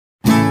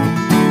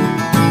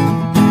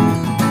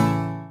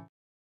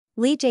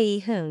Lee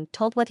Jae-hoon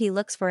told what he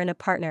looks for in a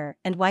partner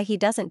and why he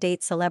doesn't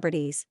date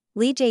celebrities.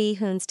 Lee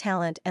Jae-hoon's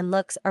talent and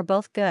looks are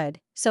both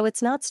good, so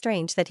it's not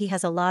strange that he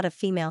has a lot of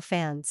female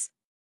fans.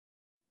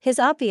 His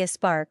obvious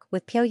spark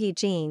with Pyo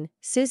Ye-jin,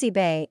 Suzy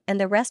Bae and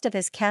the rest of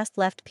his cast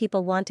left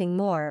people wanting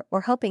more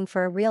or hoping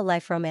for a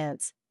real-life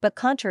romance, but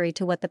contrary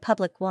to what the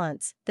public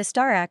wants, the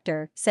star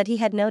actor said he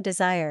had no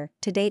desire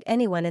to date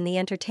anyone in the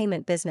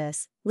entertainment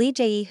business. Lee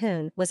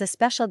Jae-hoon was a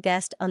special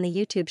guest on the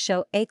YouTube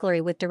show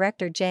Aeglery with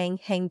director Jang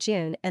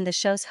Hang-joon and the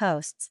show's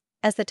hosts.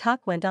 As the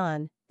talk went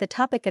on, the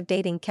topic of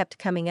dating kept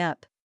coming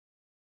up.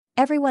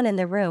 Everyone in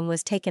the room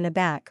was taken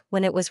aback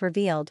when it was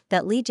revealed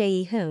that Lee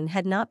Jae-hoon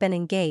had not been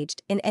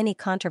engaged in any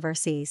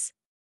controversies.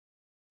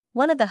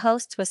 One of the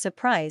hosts was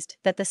surprised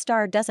that the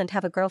star doesn't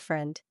have a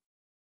girlfriend.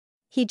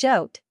 He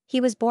joked, "He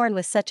was born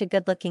with such a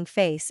good-looking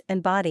face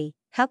and body,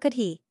 how could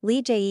he?"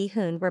 Lee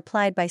Jae-hoon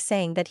replied by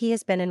saying that he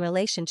has been in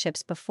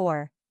relationships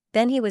before.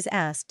 Then he was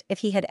asked if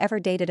he had ever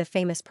dated a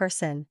famous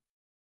person.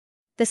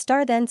 The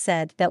star then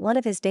said that one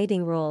of his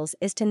dating rules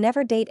is to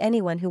never date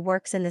anyone who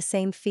works in the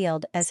same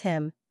field as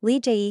him. Lee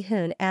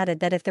Jae-hoon added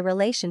that if the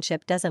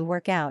relationship doesn't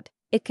work out,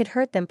 it could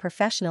hurt them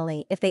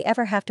professionally if they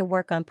ever have to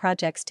work on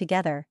projects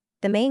together.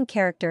 The main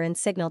character in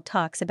Signal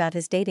talks about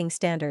his dating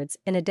standards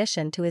in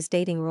addition to his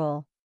dating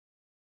rule.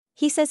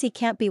 He says he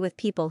can't be with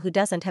people who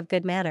doesn't have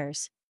good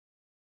manners.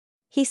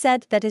 He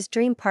said that his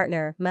dream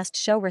partner must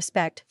show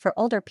respect for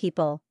older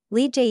people.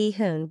 Lee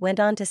Jae-hoon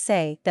went on to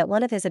say that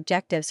one of his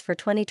objectives for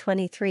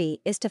 2023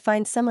 is to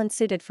find someone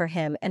suited for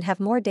him and have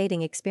more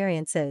dating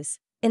experiences.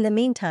 In the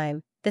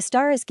meantime, the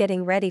star is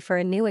getting ready for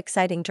a new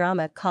exciting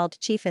drama called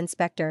Chief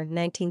Inspector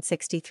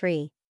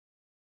 1963.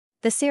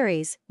 The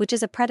series, which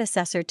is a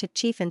predecessor to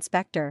Chief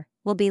Inspector,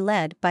 will be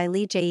led by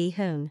Lee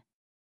Jae-hoon.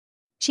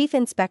 Chief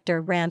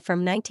Inspector ran from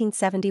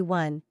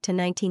 1971 to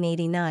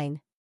 1989.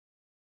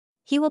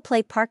 He will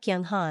play Park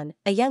Young-han,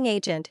 a young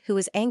agent who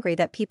is angry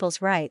that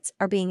people's rights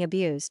are being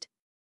abused.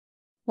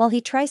 While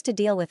he tries to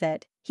deal with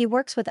it, he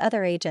works with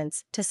other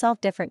agents to solve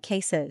different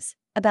cases.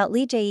 About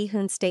Lee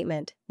Jae-hoon's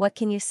statement, what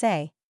can you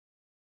say?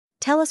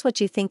 Tell us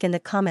what you think in the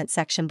comment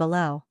section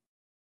below.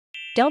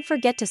 Don't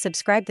forget to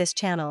subscribe this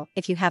channel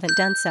if you haven't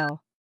done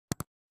so.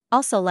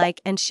 Also like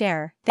and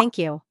share, thank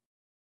you.